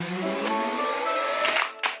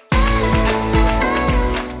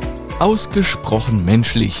Ausgesprochen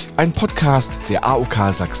menschlich, ein Podcast der AOK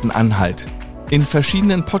Sachsen-Anhalt. In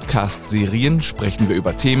verschiedenen Podcast-Serien sprechen wir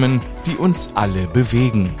über Themen, die uns alle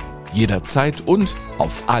bewegen. Jederzeit und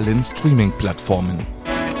auf allen Streaming-Plattformen.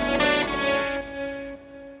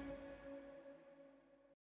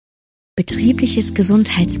 Betriebliches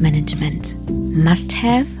Gesundheitsmanagement.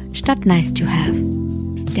 Must-have statt nice-to-have.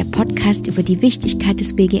 Der Podcast über die Wichtigkeit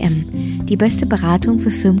des BGM, die beste Beratung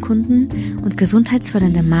für Firmenkunden und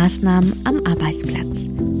gesundheitsfördernde Maßnahmen am Arbeitsplatz.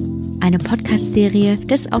 Eine Podcast-Serie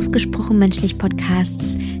des Ausgesprochen menschlich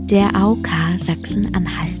Podcasts der AOK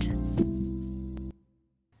Sachsen-Anhalt.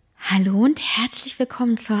 Hallo und herzlich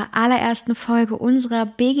willkommen zur allerersten Folge unserer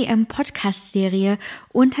BGM-Podcast-Serie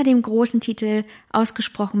unter dem großen Titel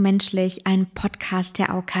Ausgesprochen menschlich, ein Podcast der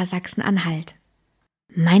AOK Sachsen-Anhalt.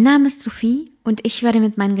 Mein Name ist Sophie und ich werde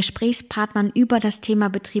mit meinen Gesprächspartnern über das Thema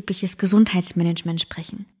betriebliches Gesundheitsmanagement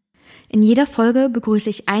sprechen. In jeder Folge begrüße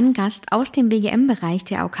ich einen Gast aus dem BGM-Bereich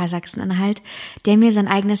der AOK Sachsen-Anhalt, der mir sein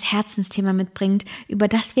eigenes Herzensthema mitbringt, über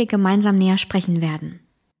das wir gemeinsam näher sprechen werden.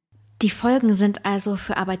 Die Folgen sind also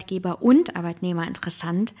für Arbeitgeber und Arbeitnehmer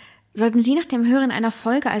interessant. Sollten Sie nach dem Hören einer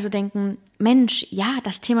Folge also denken, Mensch, ja,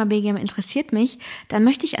 das Thema BGM interessiert mich, dann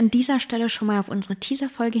möchte ich an dieser Stelle schon mal auf unsere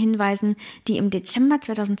Teaser-Folge hinweisen, die im Dezember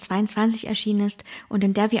 2022 erschienen ist und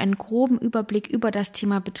in der wir einen groben Überblick über das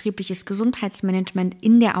Thema betriebliches Gesundheitsmanagement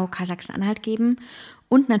in der AOK Sachsen-Anhalt geben.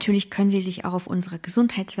 Und natürlich können Sie sich auch auf unserer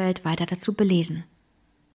Gesundheitswelt weiter dazu belesen.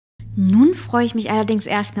 Nun freue ich mich allerdings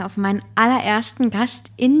erstmal auf meinen allerersten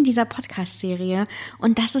Gast in dieser Podcast-Serie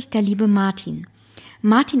und das ist der liebe Martin.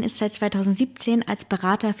 Martin ist seit 2017 als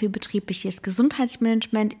Berater für betriebliches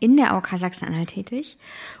Gesundheitsmanagement in der AOK Sachsen-Anhalt tätig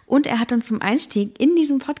und er hat uns zum Einstieg in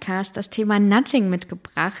diesem Podcast das Thema Nudging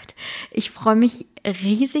mitgebracht. Ich freue mich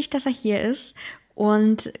riesig, dass er hier ist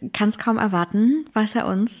und kann es kaum erwarten, was er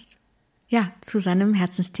uns zu seinem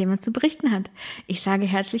Herzensthema zu berichten hat. Ich sage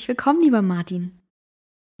herzlich willkommen, lieber Martin.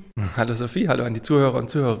 Hallo Sophie, hallo an die Zuhörer und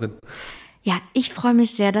Zuhörerinnen. Ja, ich freue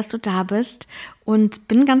mich sehr, dass du da bist und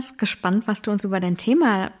bin ganz gespannt, was du uns über dein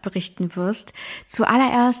Thema berichten wirst.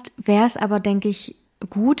 Zuallererst wäre es aber, denke ich,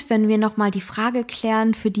 gut, wenn wir nochmal die Frage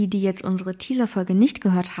klären, für die jetzt unsere Teaser-Folge nicht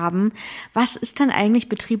gehört haben. Was ist denn eigentlich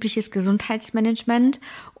betriebliches Gesundheitsmanagement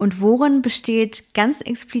und worin besteht ganz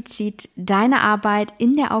explizit deine Arbeit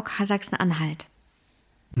in der AOK Sachsen-Anhalt?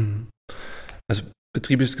 Also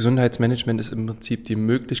betriebliches Gesundheitsmanagement ist im Prinzip die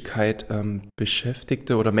Möglichkeit,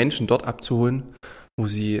 Beschäftigte oder Menschen dort abzuholen, wo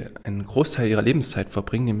sie einen Großteil ihrer Lebenszeit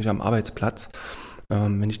verbringen, nämlich am Arbeitsplatz.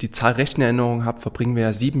 Wenn ich die Zahl recht in Erinnerung habe, verbringen wir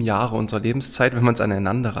ja 7 Jahre unserer Lebenszeit, wenn man es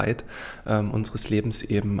aneinander reiht, unseres Lebens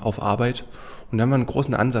eben auf Arbeit. Und da haben wir einen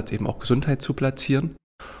großen Ansatz, eben auch Gesundheit zu platzieren.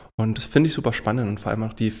 Und das finde ich super spannend und vor allem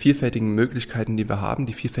auch die vielfältigen Möglichkeiten, die wir haben,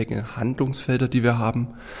 die vielfältigen Handlungsfelder, die wir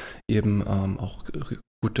haben, eben auch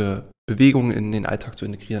gute Bewegungen in den Alltag zu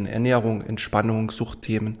integrieren, Ernährung, Entspannung,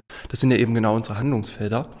 Suchtthemen. Das sind ja eben genau unsere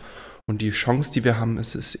Handlungsfelder. Und die Chance, die wir haben,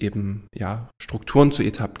 ist es eben, Strukturen zu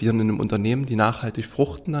etablieren in einem Unternehmen, die nachhaltig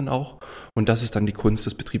fruchten dann auch. Und das ist dann die Kunst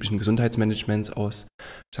des betrieblichen Gesundheitsmanagements aus,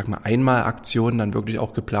 Einmalaktionen, dann wirklich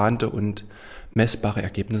auch geplante und messbare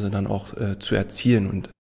Ergebnisse dann auch zu erzielen und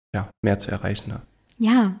mehr zu erreichen.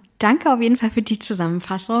 Ja, danke auf jeden Fall für die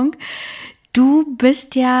Zusammenfassung. Du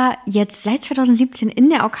bist ja jetzt seit 2017 in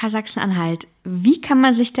der AOK Sachsen-Anhalt. Wie kann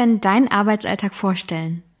man sich denn deinen Arbeitsalltag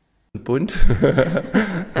vorstellen? Bunt.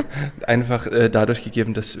 Einfach dadurch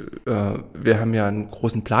gegeben, dass wir haben ja einen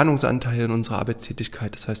großen Planungsanteil in unserer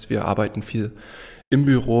Arbeitstätigkeit. Das heißt, wir arbeiten viel im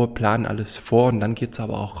Büro, planen alles vor und dann geht's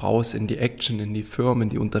aber auch raus in die Action, in die Firmen, in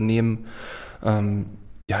die Unternehmen.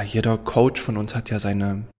 Jeder Coach von uns hat ja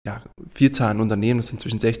seine Vielzahl an Unternehmen, das sind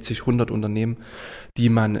zwischen 60, 100 Unternehmen, die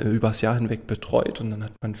man übers Jahr hinweg betreut und dann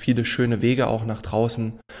hat man viele schöne Wege auch nach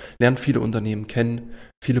draußen, lernt viele Unternehmen kennen,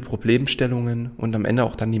 viele Problemstellungen und am Ende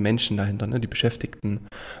auch dann die Menschen dahinter, die Beschäftigten,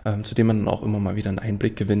 zu denen man dann auch immer mal wieder einen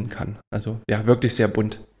Einblick gewinnen kann. Also wirklich sehr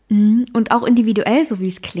bunt. Und auch individuell, so wie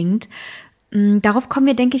es klingt. Darauf kommen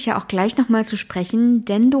wir, denke ich, ja auch gleich nochmal zu sprechen,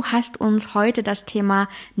 denn du hast uns heute das Thema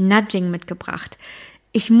Nudging mitgebracht.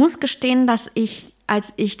 Ich muss gestehen, dass ich,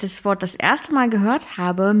 als ich das Wort das erste Mal gehört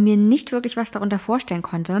habe, mir nicht wirklich was darunter vorstellen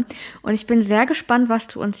konnte. Und ich bin sehr gespannt, was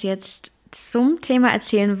du uns jetzt zum Thema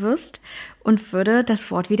erzählen wirst und würde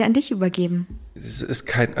das Wort wieder an dich übergeben. Es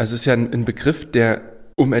ist ja ein Begriff, der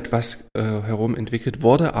um etwas herum entwickelt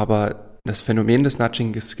wurde, aber das Phänomen des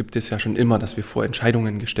Nudgings gibt es ja schon immer, dass wir vor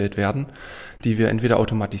Entscheidungen gestellt werden, die wir entweder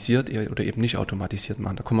automatisiert oder eben nicht automatisiert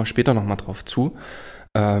machen. Da kommen wir später nochmal drauf zu.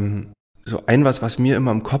 Was mir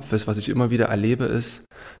immer im Kopf ist, was ich immer wieder erlebe, ist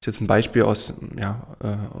jetzt ein Beispiel aus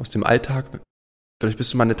dem Alltag. Vielleicht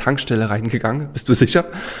bist du mal in eine Tankstelle reingegangen, bist du sicher?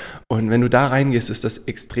 Und wenn du da reingehst, ist das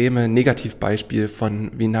extreme Negativbeispiel von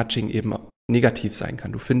wie Nudging eben negativ sein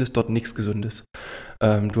kann. Du findest dort nichts Gesundes.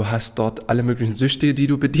 Du hast dort alle möglichen Süchte, die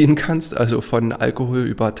du bedienen kannst, also von Alkohol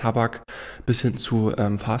über Tabak bis hin zu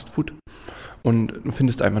Fastfood. Und du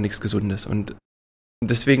findest einfach nichts Gesundes. Und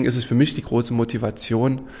deswegen ist es für mich die große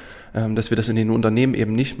Motivation, dass wir das in den Unternehmen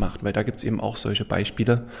eben nicht machen, weil da gibt es eben auch solche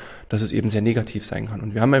Beispiele, dass es eben sehr negativ sein kann.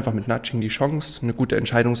 Und wir haben einfach mit Nudging die Chance, eine gute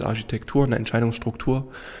Entscheidungsarchitektur, eine Entscheidungsstruktur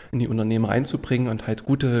in die Unternehmen reinzubringen und halt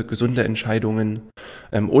gute, gesunde Entscheidungen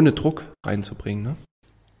ohne Druck reinzubringen. Ne?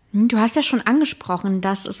 Du hast ja schon angesprochen,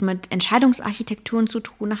 dass es mit Entscheidungsarchitekturen zu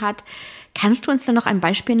tun hat. Kannst du uns denn noch ein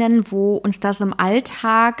Beispiel nennen, wo uns das im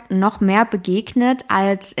Alltag noch mehr begegnet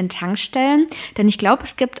als in Tankstellen? Denn ich glaube,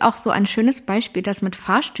 es gibt auch so ein schönes Beispiel, das mit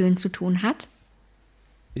Fahrstühlen zu tun hat.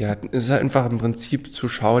 Ja, es ist halt einfach im Prinzip zu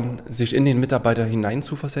schauen, sich in den Mitarbeiter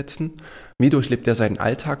hineinzuversetzen. Wie durchlebt er seinen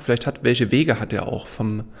Alltag? Welche Wege hat er auch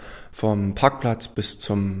vom Parkplatz bis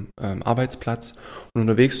zum Arbeitsplatz? Und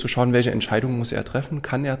unterwegs zu schauen, welche Entscheidungen muss er treffen,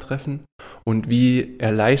 kann er treffen? Und wie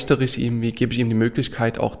erleichtere ich ihm, wie gebe ich ihm die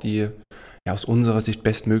Möglichkeit, auch die aus unserer Sicht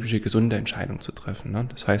bestmögliche gesunde Entscheidung zu treffen. Ne?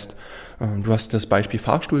 Das heißt, du hast das Beispiel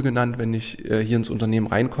Fahrstuhl genannt. Wenn ich hier ins Unternehmen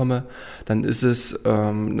reinkomme, dann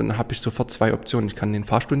dann habe ich sofort zwei Optionen. Ich kann den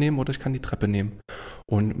Fahrstuhl nehmen oder ich kann die Treppe nehmen.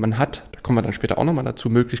 Und man hat, da kommen wir dann später auch nochmal dazu,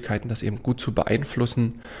 Möglichkeiten, das eben gut zu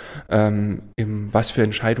beeinflussen, was für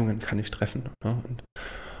Entscheidungen kann ich treffen. Ne? Und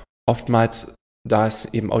oftmals, da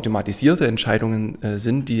es eben automatisierte Entscheidungen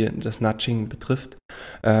sind, die das Nudging betrifft,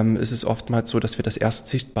 ist es oftmals so, dass wir das erst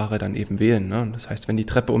Sichtbare dann eben wählen. Ne? Das heißt, wenn die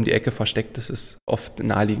Treppe um die Ecke versteckt ist, ist oft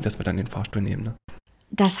naheliegend, dass wir dann den Fahrstuhl nehmen. Ne?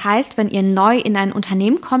 Das heißt, wenn ihr neu in ein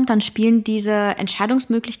Unternehmen kommt, dann spielen diese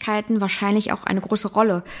Entscheidungsmöglichkeiten wahrscheinlich auch eine große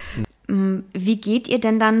Rolle. Wie geht ihr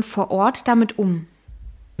denn dann vor Ort damit um?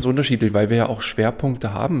 Das ist unterschiedlich, weil wir ja auch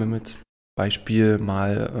Schwerpunkte haben, wenn wir jetzt Beispiel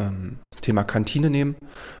mal das Thema Kantine nehmen,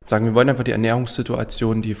 sagen, wir wollen einfach die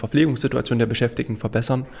Ernährungssituation, die Verpflegungssituation der Beschäftigten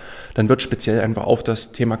verbessern, dann wird speziell einfach auf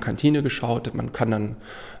das Thema Kantine geschaut. Man kann dann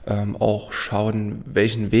auch schauen,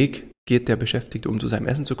 welchen Weg geht der Beschäftigte, um zu seinem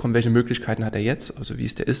Essen zu kommen, welche Möglichkeiten hat er jetzt, also wie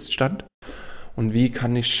ist der Ist-Stand und wie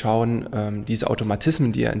kann ich schauen, diese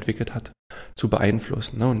Automatismen, die er entwickelt hat, zu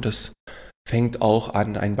beeinflussen. Ne? Und das fängt auch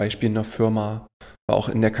an, ein Beispiel in der Firma, war auch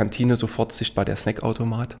in der Kantine sofort sichtbar der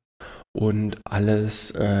Snackautomat. Und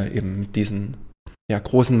alles eben diesen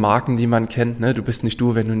großen Marken, die man kennt, ne? Du bist nicht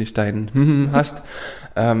du, wenn du nicht deinen hast,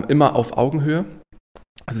 immer auf Augenhöhe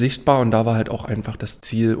sichtbar. Und da war halt auch einfach das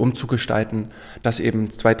Ziel, umzugestalten, das eben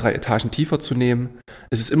 2-3 Etagen tiefer zu nehmen.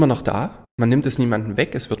 Es ist immer noch da, man nimmt es niemandem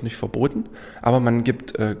weg, es wird nicht verboten, aber man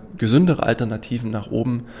gibt gesündere Alternativen nach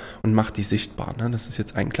oben und macht die sichtbar. Ne? Das ist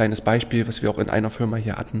jetzt ein kleines Beispiel, was wir auch in einer Firma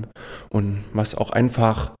hier hatten und was auch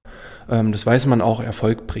einfach, das weiß man auch,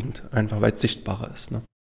 Erfolg bringt, einfach weil es sichtbarer ist. Ne?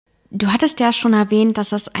 Du hattest ja schon erwähnt, dass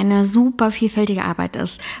das eine super vielfältige Arbeit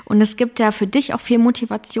ist. Und es gibt ja für dich auch viel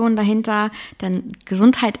Motivation dahinter, denn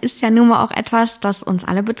Gesundheit ist ja nun mal auch etwas, das uns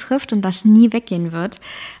alle betrifft und das nie weggehen wird.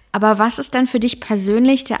 Aber was ist denn für dich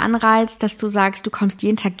persönlich der Anreiz, dass du sagst, du kommst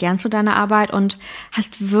jeden Tag gern zu deiner Arbeit und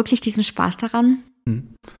hast wirklich diesen Spaß daran?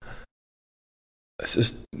 Es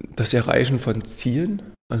ist das Erreichen von Zielen.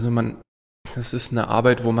 Also das ist eine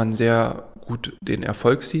Arbeit, wo man sehr gut den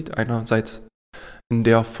Erfolg sieht. Einerseits in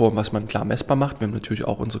der Form, was man klar messbar macht. Wir haben natürlich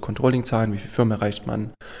auch unsere Controlling-Zahlen, wie viele Firmen erreicht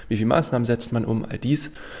man, wie viele Maßnahmen setzt man um, all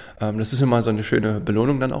dies. Das ist immer so eine schöne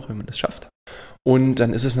Belohnung dann auch, wenn man das schafft. Und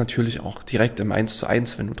dann ist es natürlich auch direkt im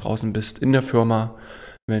 1:1, wenn du draußen bist in der Firma,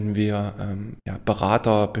 wenn wir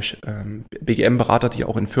Berater, BGM-Berater, die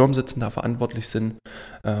auch in Firmen sitzen, da verantwortlich sind,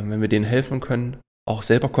 wenn wir denen helfen können, auch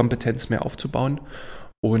selber Kompetenz mehr aufzubauen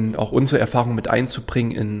und auch unsere Erfahrung mit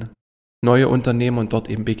einzubringen in neue Unternehmen und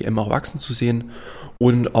dort eben BGM auch wachsen zu sehen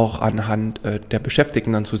und auch anhand der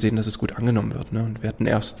Beschäftigten dann zu sehen, dass es gut angenommen wird. Ne? Und wir hatten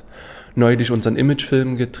erst neulich unseren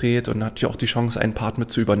Imagefilm gedreht und hatte auch die Chance, einen Part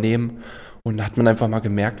mit zu übernehmen. Und da hat man einfach mal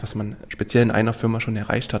gemerkt, was man speziell in einer Firma schon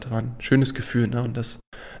erreicht hat. War ein schönes Gefühl, ne? Und das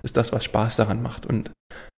ist das, was Spaß daran macht. Und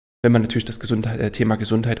wenn man natürlich das Thema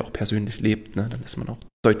Gesundheit auch persönlich lebt, ne, dann ist man auch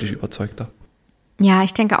deutlich überzeugter. Ja,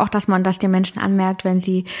 ich denke auch, dass man das den Menschen anmerkt, wenn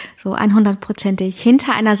sie so 100%ig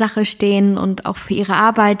hinter einer Sache stehen und auch für ihre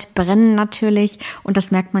Arbeit brennen natürlich. Und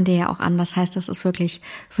das merkt man dir ja auch an. Das heißt, das ist wirklich,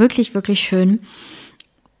 wirklich, wirklich schön.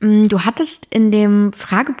 Du hattest in dem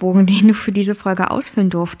Fragebogen, den du für diese Folge ausfüllen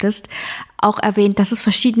durftest, auch erwähnt, dass es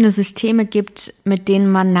verschiedene Systeme gibt, mit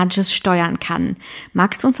denen man Nudges steuern kann.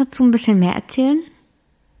 Magst du uns dazu ein bisschen mehr erzählen?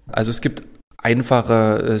 Also es gibt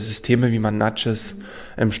einfache Systeme, wie man Nudges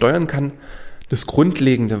steuern kann. Das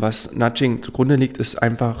Grundlegende, was Nudging zugrunde liegt, ist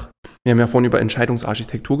einfach Wir haben ja vorhin über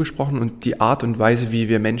Entscheidungsarchitektur gesprochen und die Art und Weise, wie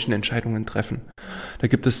wir Menschen Entscheidungen treffen. Da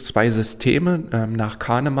gibt es 2 Systeme nach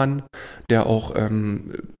Kahnemann, der auch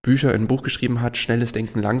Bücher in ein Buch geschrieben hat, Schnelles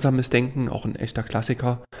Denken, Langsames Denken, auch ein echter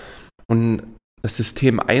Klassiker. Und das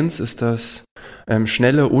System 1 ist das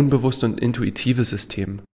schnelle, unbewusste und intuitive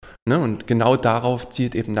System. Ne? Und genau darauf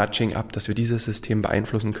zielt eben Nudging ab, dass wir dieses System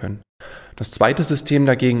beeinflussen können. Das zweite System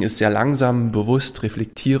dagegen ist sehr langsam, bewusst,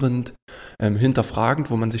 reflektierend, hinterfragend,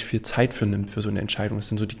 wo man sich viel Zeit für nimmt für so eine Entscheidung. Das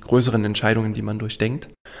sind so die größeren Entscheidungen, die man durchdenkt.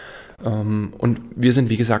 Und wir sind,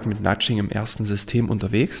 wie gesagt, mit Nudging im ersten System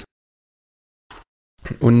unterwegs.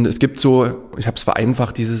 Und es gibt so, ich habe es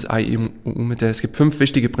vereinfacht, dieses AIMU-Modell, es gibt 5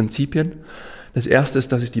 wichtige Prinzipien. Das erste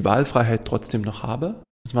ist, dass ich die Wahlfreiheit trotzdem noch habe.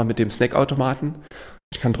 Das war mit dem Snackautomaten.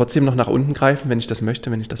 Ich kann trotzdem noch nach unten greifen, wenn ich das möchte,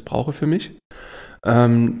 wenn ich das brauche für mich.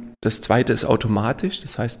 Das zweite ist automatisch.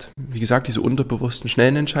 Das heißt, wie gesagt, diese unterbewussten,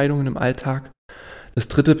 schnellen Entscheidungen im Alltag. Das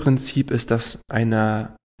dritte Prinzip ist, dass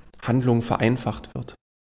eine Handlung vereinfacht wird.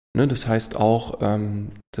 Ne, das heißt auch,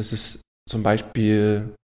 dass es zum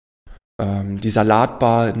Beispiel die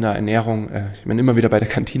Salatbar in der Ernährung, ich meine immer wieder bei der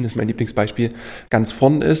Kantine, ist mein Lieblingsbeispiel, ganz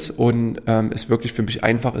vorn ist und es wirklich für mich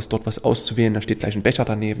einfach ist, dort was auszuwählen. Da steht gleich ein Becher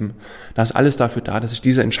daneben. Da ist alles dafür da, dass ich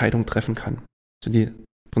diese Entscheidung treffen kann. Also die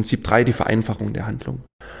Prinzip 3, die Vereinfachung der Handlung.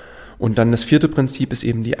 Und dann das 4. Prinzip ist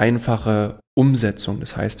eben die einfache Umsetzung.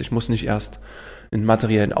 Das heißt, ich muss nicht erst in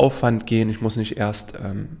materiellen Aufwand gehen, ich muss nicht erst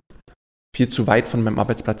viel zu weit von meinem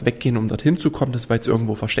Arbeitsplatz weggehen, um dorthin zu kommen, weil es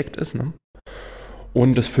irgendwo versteckt ist. Ne?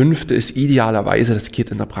 Und das 5. ist idealerweise, das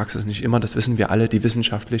geht in der Praxis nicht immer, das wissen wir alle, die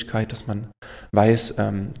Wissenschaftlichkeit, dass man weiß,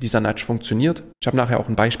 dieser Nudge funktioniert. Ich habe nachher auch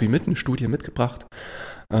ein Beispiel eine Studie mitgebracht.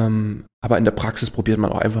 Aber in der Praxis probiert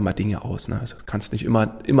man auch einfach mal Dinge aus. Ne? Also du kannst nicht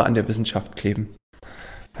immer an der Wissenschaft kleben.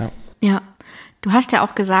 Ja, du hast ja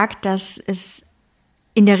auch gesagt, dass es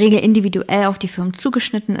in der Regel individuell auf die Firmen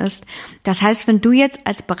zugeschnitten ist. Das heißt, wenn du jetzt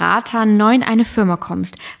als Berater neu in eine Firma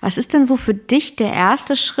kommst, was ist denn so für dich der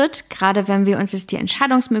erste Schritt, gerade wenn wir uns jetzt die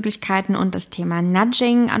Entscheidungsmöglichkeiten und das Thema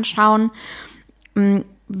Nudging anschauen?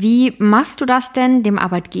 Wie machst du das denn dem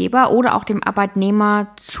Arbeitgeber oder auch dem Arbeitnehmer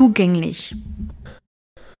zugänglich?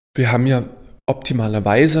 Wir haben ja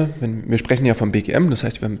optimalerweise, wir sprechen ja vom BGM, das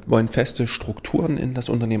heißt, wir wollen feste Strukturen in das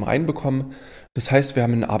Unternehmen reinbekommen. Das heißt, wir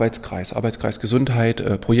haben einen Arbeitskreis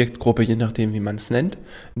Gesundheit, Projektgruppe, je nachdem, wie man es nennt,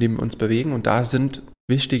 in dem wir uns bewegen. Und da sind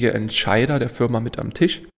wichtige Entscheider der Firma mit am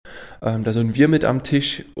Tisch. Da sind wir mit am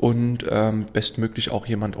Tisch und bestmöglich auch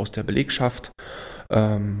jemand aus der Belegschaft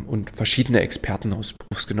und verschiedene Experten aus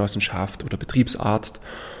Berufsgenossenschaft oder Betriebsarzt.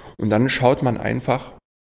 Und dann schaut man einfach,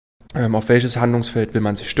 auf welches Handlungsfeld will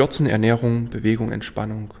man sich stürzen, Ernährung, Bewegung,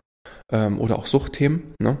 Entspannung oder auch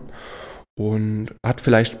Suchtthemen, ne? Und hat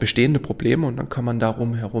vielleicht bestehende Probleme und dann kann man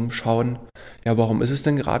darum herum schauen, ja, warum ist es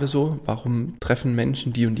denn gerade so? Warum treffen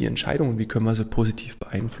Menschen die und die Entscheidungen? Wie können wir sie positiv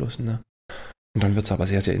beeinflussen? Ne? Und dann wird es aber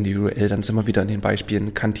sehr, sehr individuell. Dann sind wir wieder in den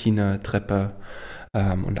Beispielen Kantine, Treppe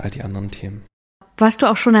und all die anderen Themen. Was du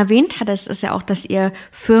auch schon erwähnt hattest, ist ja auch, dass ihr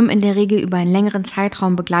Firmen in der Regel über einen längeren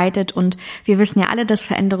Zeitraum begleitet und wir wissen ja alle, dass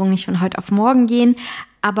Veränderungen nicht von heute auf morgen gehen,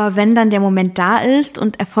 aber wenn dann der Moment da ist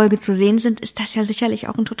und Erfolge zu sehen sind, ist das ja sicherlich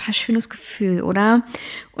auch ein total schönes Gefühl, oder?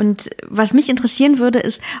 Und was mich interessieren würde,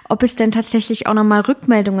 ist, ob es denn tatsächlich auch nochmal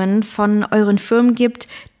Rückmeldungen von euren Firmen gibt,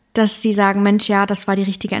 dass sie sagen, Mensch, ja, das war die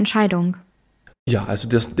richtige Entscheidung. Ja, also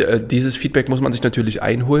dieses Feedback muss man sich natürlich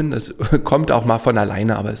einholen. Es kommt auch mal von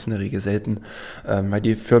alleine, aber es ist in der Regel selten, weil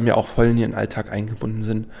die Firmen ja auch voll in ihren Alltag eingebunden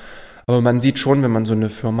sind. Aber man sieht schon, wenn man so eine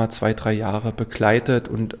Firma 2-3 Jahre begleitet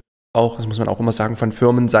und auch, das muss man auch immer sagen, von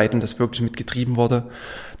Firmenseiten, das wirklich mitgetrieben wurde,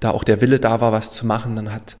 da auch der Wille da war, was zu machen,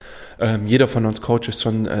 dann hat jeder von uns Coaches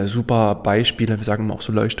schon super Beispiele, wir sagen immer auch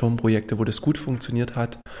so Leuchtturmprojekte, wo das gut funktioniert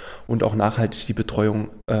hat und auch nachhaltig die Betreuung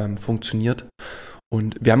funktioniert.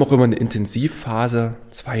 Und wir haben auch immer eine Intensivphase,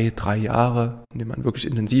 2-3 Jahre, in der man wirklich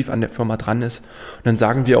intensiv an der Firma dran ist. Und dann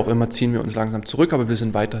sagen wir auch immer, ziehen wir uns langsam zurück, aber wir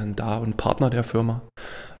sind weiterhin da und Partner der Firma.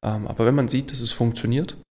 Aber wenn man sieht, dass es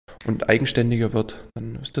funktioniert und eigenständiger wird,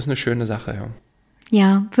 dann ist das eine schöne Sache, ja.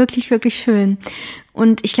 Ja, wirklich, wirklich schön.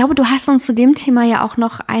 Und ich glaube, du hast uns zu dem Thema ja auch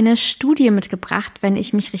noch eine Studie mitgebracht, wenn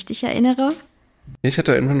ich mich richtig erinnere. Ich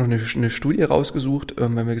hatte einfach noch eine Studie rausgesucht,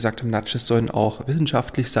 weil wir gesagt haben, Nudges sollen auch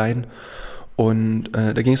wissenschaftlich sein. Und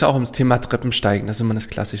da ging es auch ums Thema Treppensteigen. Das ist immer das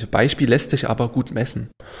klassische Beispiel, lässt sich aber gut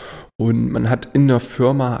messen. Und man hat in der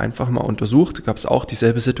Firma einfach mal untersucht, gab es auch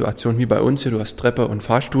dieselbe Situation wie bei uns hier, du hast Treppe und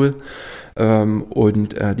Fahrstuhl.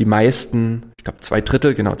 Und die meisten, ich glaube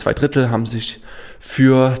 2/3 haben sich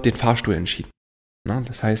für den Fahrstuhl entschieden. Na,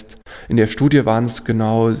 das heißt, in der Studie waren es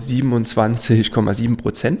genau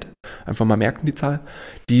 27,7%, einfach mal merken die Zahl,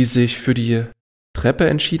 die sich für die Treppe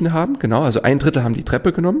entschieden haben. Genau, also 1/3 haben die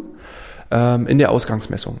Treppe genommen in der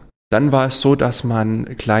Ausgangsmessung. Dann war es so, dass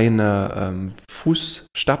man kleine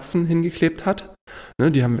Fußstapfen hingeklebt hat.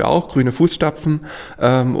 Ne, die haben wir auch, grüne Fußstapfen,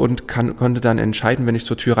 und konnte dann entscheiden, wenn ich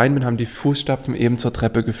zur Tür rein bin, haben die Fußstapfen eben zur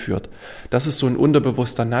Treppe geführt. Das ist so ein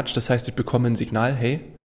unterbewusster Nudge, das heißt, ich bekomme ein Signal, hey,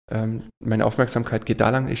 meine Aufmerksamkeit geht da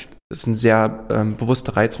lang, das ist ein sehr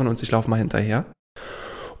bewusster Reiz von uns, ich laufe mal hinterher.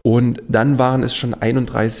 Und dann waren es schon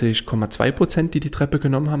 31,2%, die Treppe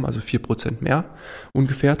genommen haben, also 4% mehr,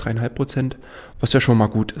 ungefähr 3,5%, was ja schon mal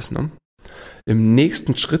gut ist. Ne? Im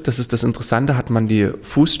nächsten Schritt, das ist das Interessante, hat man die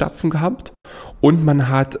Fußstapfen gehabt und man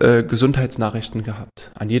hat Gesundheitsnachrichten gehabt.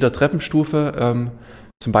 An jeder Treppenstufe,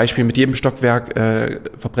 zum Beispiel mit jedem Stockwerk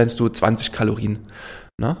verbrennst du 20 Kalorien.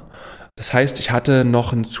 Ne? Das heißt, ich hatte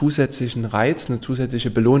noch einen zusätzlichen Reiz, eine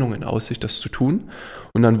zusätzliche Belohnung in Aussicht, das zu tun.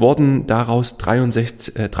 Und dann wurden daraus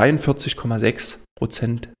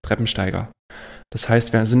 43,6% Treppensteiger. Das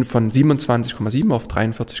heißt, wir sind von 27,7 auf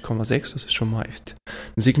 43,6. Das ist schon mal echt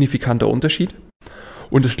ein signifikanter Unterschied.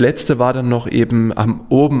 Und das letzte war dann noch eben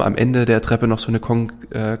oben am Ende der Treppe noch so eine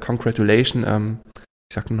Congratulation,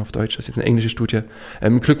 ich sag nur auf Deutsch, das ist jetzt eine englische Studie,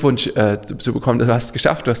 Glückwunsch zu bekommen, du hast es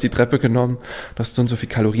geschafft, du hast die Treppe genommen, du hast so und so viel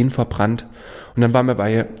Kalorien verbrannt. Und dann waren wir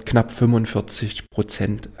bei knapp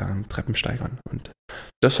 45% Treppensteigern. Und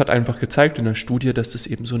das hat einfach gezeigt in der Studie, dass das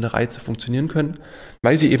eben so eine Reize funktionieren können,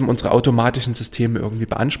 weil sie eben unsere automatischen Systeme irgendwie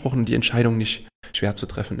beanspruchen und die Entscheidung nicht schwer zu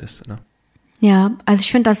treffen ist. Ne? Ja, also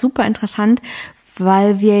ich finde das super interessant,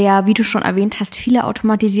 weil wir ja, wie du schon erwähnt hast, viele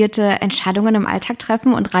automatisierte Entscheidungen im Alltag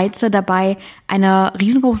treffen und Reize dabei eine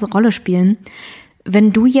riesengroße Rolle spielen.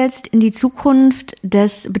 Wenn du jetzt in die Zukunft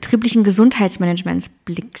des betrieblichen Gesundheitsmanagements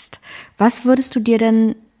blickst, was würdest du dir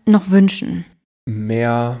denn noch wünschen?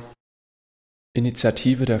 Mehr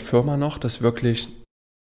Initiative der Firma noch, dass wirklich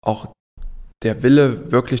auch der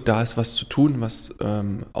Wille wirklich da ist, was zu tun, was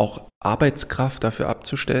auch Arbeitskraft dafür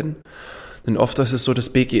abzustellen. Denn oft ist es so, dass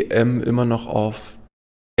BGM immer noch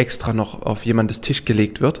extra noch auf jemandes Tisch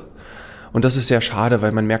gelegt wird. Und das ist sehr schade,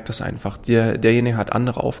 weil man merkt das einfach. Derjenige hat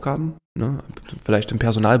andere Aufgaben, ne? Vielleicht im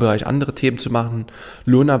Personalbereich andere Themen zu machen,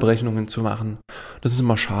 Lohnabrechnungen zu machen. Das ist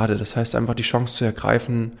immer schade. Das heißt einfach die Chance zu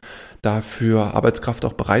ergreifen, dafür Arbeitskraft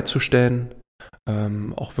auch bereitzustellen,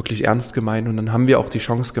 auch wirklich ernst gemeint. Und dann haben wir auch die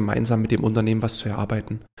Chance, gemeinsam mit dem Unternehmen was zu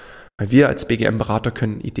erarbeiten. Weil wir als BGM-Berater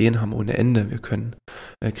können Ideen haben ohne Ende. Wir können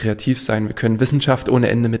kreativ sein, wir können Wissenschaft ohne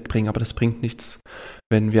Ende mitbringen, aber das bringt nichts,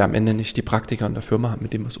 wenn wir am Ende nicht die Praktiker in der Firma haben,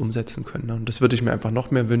 mit denen wir es umsetzen können. Ne? Und das würde ich mir einfach noch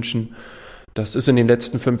mehr wünschen. Das ist in den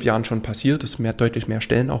letzten 5 Jahren schon passiert. Es sind deutlich mehr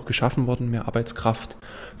Stellen auch geschaffen worden, mehr Arbeitskraft.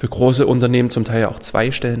 Für große Unternehmen zum Teil ja auch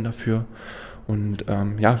 2 Stellen dafür. Und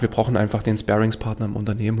wir brauchen einfach den Sparringspartner im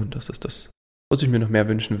Unternehmen und das ist das, was ich mir noch mehr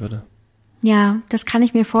wünschen würde. Ja, das kann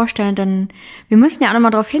ich mir vorstellen, denn wir müssen ja auch nochmal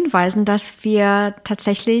darauf hinweisen, dass wir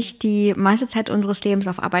tatsächlich die meiste Zeit unseres Lebens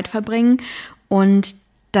auf Arbeit verbringen und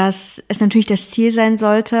dass es natürlich das Ziel sein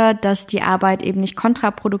sollte, dass die Arbeit eben nicht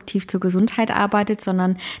kontraproduktiv zur Gesundheit arbeitet,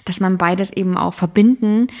 sondern dass man beides eben auch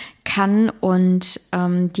verbinden kann und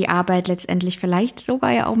die Arbeit letztendlich vielleicht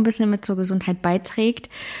sogar ja auch ein bisschen mit zur Gesundheit beiträgt.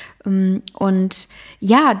 Und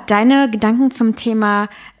ja, deine Gedanken zum Thema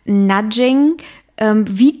Nudging,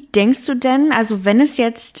 wie denkst du denn, also wenn es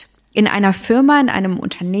jetzt in einer Firma, in einem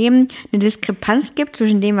Unternehmen eine Diskrepanz gibt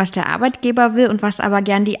zwischen dem, was der Arbeitgeber will und was aber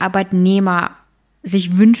gern die Arbeitnehmer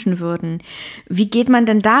sich wünschen würden, wie geht man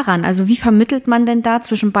denn daran? Also wie vermittelt man denn da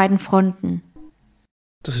zwischen beiden Fronten?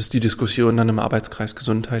 Das ist die Diskussion dann im Arbeitskreis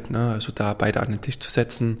Gesundheit, ne? Also da beide an den Tisch zu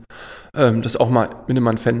setzen. Das auch mal, bin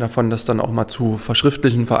immer ein Fan davon, das dann auch mal zu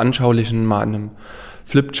verschriftlichen, veranschaulichen, mal an einem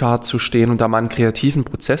Flipchart zu stehen und da mal einen kreativen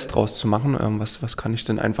Prozess draus zu machen. Was kann ich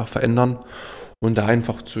denn einfach verändern? Und da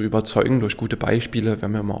einfach zu überzeugen durch gute Beispiele. Wir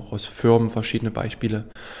haben ja immer auch aus Firmen verschiedene Beispiele,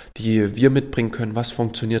 die wir mitbringen können, was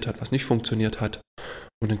funktioniert hat, was nicht funktioniert hat.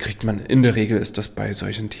 Und dann kriegt man, in der Regel ist das bei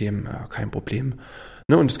solchen Themen kein Problem.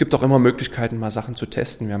 Ne? Und es gibt auch immer Möglichkeiten, mal Sachen zu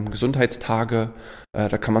testen. Wir haben Gesundheitstage,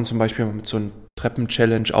 da kann man zum Beispiel mal mit so einem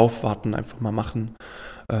Treppen-Challenge aufwarten, einfach mal machen.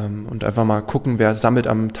 Und einfach mal gucken, wer sammelt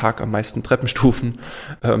am Tag am meisten Treppenstufen.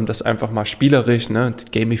 Das einfach mal spielerisch, ne?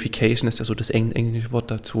 Gamification ist ja so das englische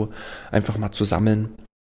Wort dazu, einfach mal zu sammeln.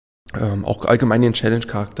 Auch allgemein den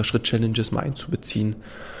Challenge-Charakter, Schritt-Challenges mal einzubeziehen.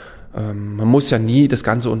 Man muss ja nie das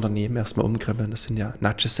ganze Unternehmen erstmal umkrempeln. Das sind ja,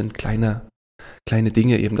 Nudges sind kleine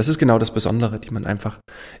Dinge eben. Das ist genau das Besondere, die man einfach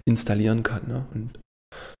installieren kann. Ne? Und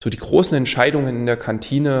so die großen Entscheidungen in der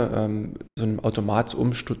Kantine, so ein Automat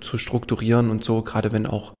zu strukturieren und so, gerade wenn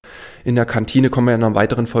auch in der Kantine, kommen wir in einer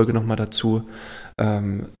weiteren Folge nochmal dazu,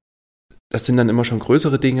 das sind dann immer schon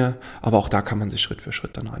größere Dinge, aber auch da kann man sich Schritt für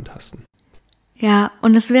Schritt dann rantasten. Ja,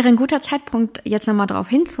 und es wäre ein guter Zeitpunkt, jetzt nochmal darauf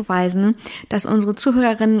hinzuweisen, dass unsere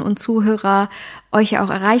Zuhörerinnen und Zuhörer euch ja auch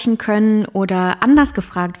erreichen können oder anders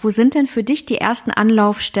gefragt, wo sind denn für dich die ersten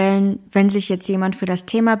Anlaufstellen, wenn sich jetzt jemand für das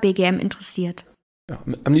Thema BGM interessiert? Ja,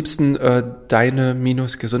 am liebsten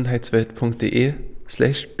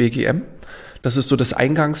deine-gesundheitswelt.de/BGM. Das ist so das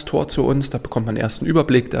Eingangstor zu uns, da bekommt man erst einen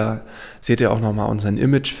Überblick, da seht ihr auch nochmal unseren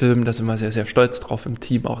Imagefilm, da sind wir sehr, sehr stolz drauf im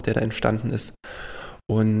Team, auch der da entstanden ist.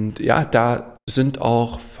 Und ja, da sind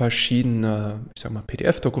auch verschiedene,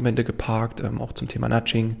 PDF-Dokumente geparkt, auch zum Thema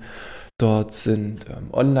Nudging. Dort sind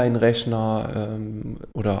Online-Rechner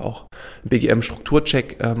oder auch ein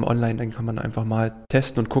BGM-Strukturcheck online, dann kann man einfach mal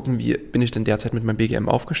testen und gucken, wie bin ich denn derzeit mit meinem BGM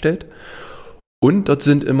aufgestellt. Und dort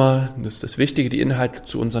sind immer, das ist das Wichtige, die Inhalte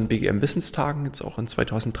zu unseren BGM-Wissenstagen, jetzt auch in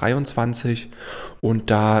 2023. Und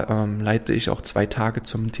da leite ich auch 2 Tage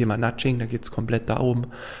zum Thema Nudging, da geht es komplett darum,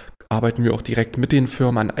 arbeiten wir auch direkt mit den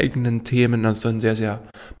Firmen an eigenen Themen. Das soll ein sehr, sehr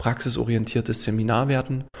praxisorientiertes Seminar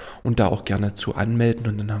werden und da auch gerne zu anmelden.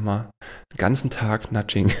 Und dann haben wir den ganzen Tag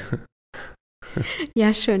Nudging.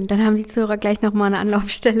 Ja, schön. Dann haben die Zuhörer gleich nochmal eine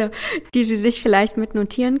Anlaufstelle, die sie sich vielleicht mit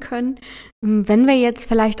notieren können. Wenn wir jetzt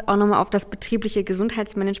vielleicht auch nochmal auf das betriebliche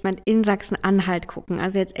Gesundheitsmanagement in Sachsen-Anhalt gucken,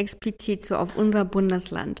 also jetzt explizit so auf unser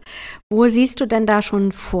Bundesland, wo siehst du denn da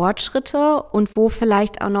schon Fortschritte und wo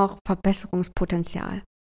vielleicht auch noch Verbesserungspotenzial?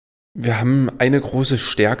 Wir haben eine große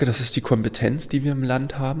Stärke, das ist die Kompetenz, die wir im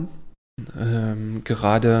Land haben.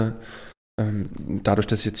 Gerade dadurch,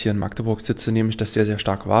 dass ich jetzt hier in Magdeburg sitze, nehme ich das sehr, sehr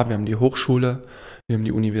stark wahr. Wir haben die Hochschule, wir haben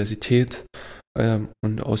die Universität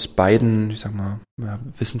und aus beiden,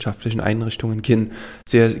 wissenschaftlichen Einrichtungen geht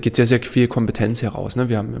sehr, sehr viel Kompetenz heraus. Ne?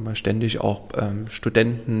 Wir haben immer ständig auch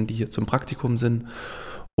Studenten, die hier zum Praktikum sind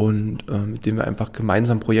und mit denen wir einfach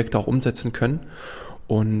gemeinsam Projekte auch umsetzen können.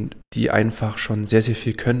 Und die einfach schon sehr, sehr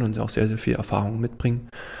viel können und auch sehr, sehr viel Erfahrung mitbringen.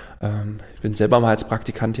 Ich bin selber mal als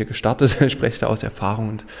Praktikant hier gestartet, spreche da aus Erfahrung.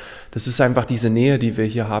 Und das ist einfach diese Nähe, die wir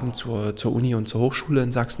hier haben zur Uni und zur Hochschule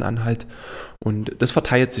in Sachsen-Anhalt. Und das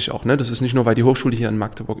verteilt sich auch. Ne? Das ist nicht nur, weil die Hochschule hier in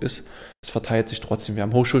Magdeburg ist, es verteilt sich trotzdem. Wir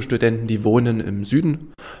haben Hochschulstudenten, die wohnen im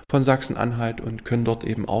Süden von Sachsen-Anhalt und können dort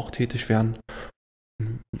eben auch tätig werden.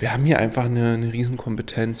 Wir haben hier einfach eine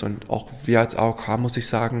Riesenkompetenz und auch wir als AOK, muss ich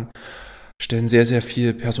sagen, stellen sehr, sehr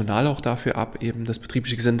viel Personal auch dafür ab, eben das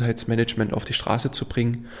betriebliche Gesundheitsmanagement auf die Straße zu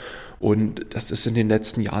bringen. Und das ist in den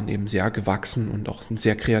letzten Jahren eben sehr gewachsen und auch ein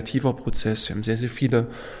sehr kreativer Prozess. Wir haben sehr, sehr viele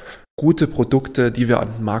gute Produkte, die wir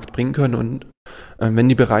an den Markt bringen können. Und wenn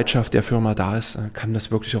die Bereitschaft der Firma da ist, kann das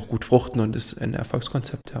wirklich auch gut fruchten und ist ein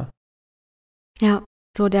Erfolgskonzept, ja. Ja,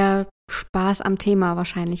 so der Spaß am Thema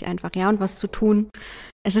wahrscheinlich einfach, ja, und was zu tun.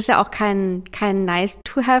 Es ist ja auch kein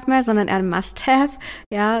Nice-to-have mehr, sondern eher ein Must-have,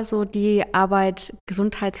 ja, so die Arbeit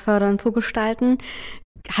gesundheitsfördernd zu gestalten.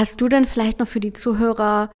 Hast du denn vielleicht noch für die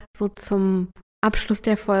Zuhörer so zum Abschluss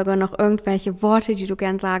der Folge noch irgendwelche Worte, die du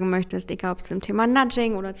gern sagen möchtest, egal ob zum Thema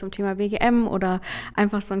Nudging oder zum Thema BGM oder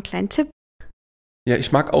einfach so einen kleinen Tipp? Ja,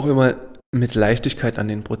 ich mag auch immer mit Leichtigkeit an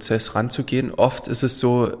den Prozess ranzugehen. Oft ist es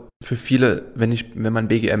so für viele, wenn man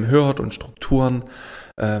BGM hört und Strukturen,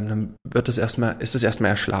 dann ist es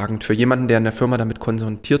erstmal erschlagend. Für jemanden, der in der Firma damit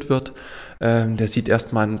konfrontiert wird, der sieht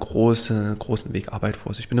erstmal einen großen Weg Arbeit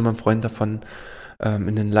vor sich. Ich bin immer ein Freund davon, in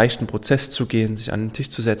einen leichten Prozess zu gehen, sich an den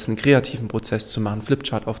Tisch zu setzen, einen kreativen Prozess zu machen,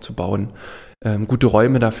 Flipchart aufzubauen, gute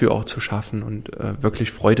Räume dafür auch zu schaffen und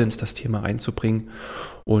wirklich Freude ins das Thema reinzubringen.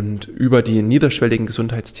 Und über die niederschwelligen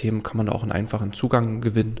Gesundheitsthemen kann man auch einen einfachen Zugang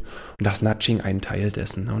gewinnen und das Nudging ein Teil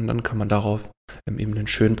dessen. Und dann kann man darauf eben einen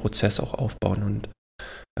schönen Prozess auch aufbauen. Und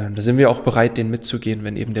da sind wir auch bereit, den mitzugehen,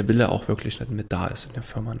 wenn eben der Wille auch wirklich mit da ist in der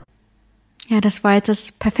Firma. Ja, das war jetzt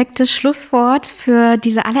das perfekte Schlusswort für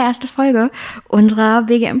diese allererste Folge unserer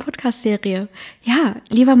BGM-Podcast-Serie. Ja,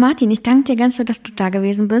 lieber Martin, ich danke dir ganz so, dass du da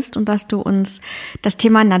gewesen bist und dass du uns das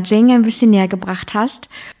Thema Nudging ein bisschen näher gebracht hast.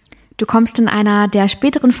 Du kommst in einer der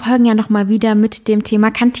späteren Folgen ja nochmal wieder mit dem Thema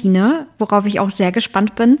Kantine, worauf ich auch sehr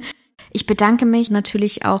gespannt bin. Ich bedanke mich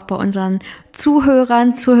natürlich auch bei unseren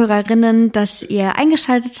Zuhörern, Zuhörerinnen, dass ihr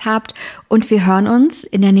eingeschaltet habt und wir hören uns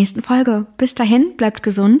in der nächsten Folge. Bis dahin, bleibt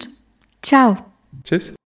gesund. Ciao.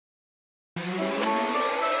 Tschüss.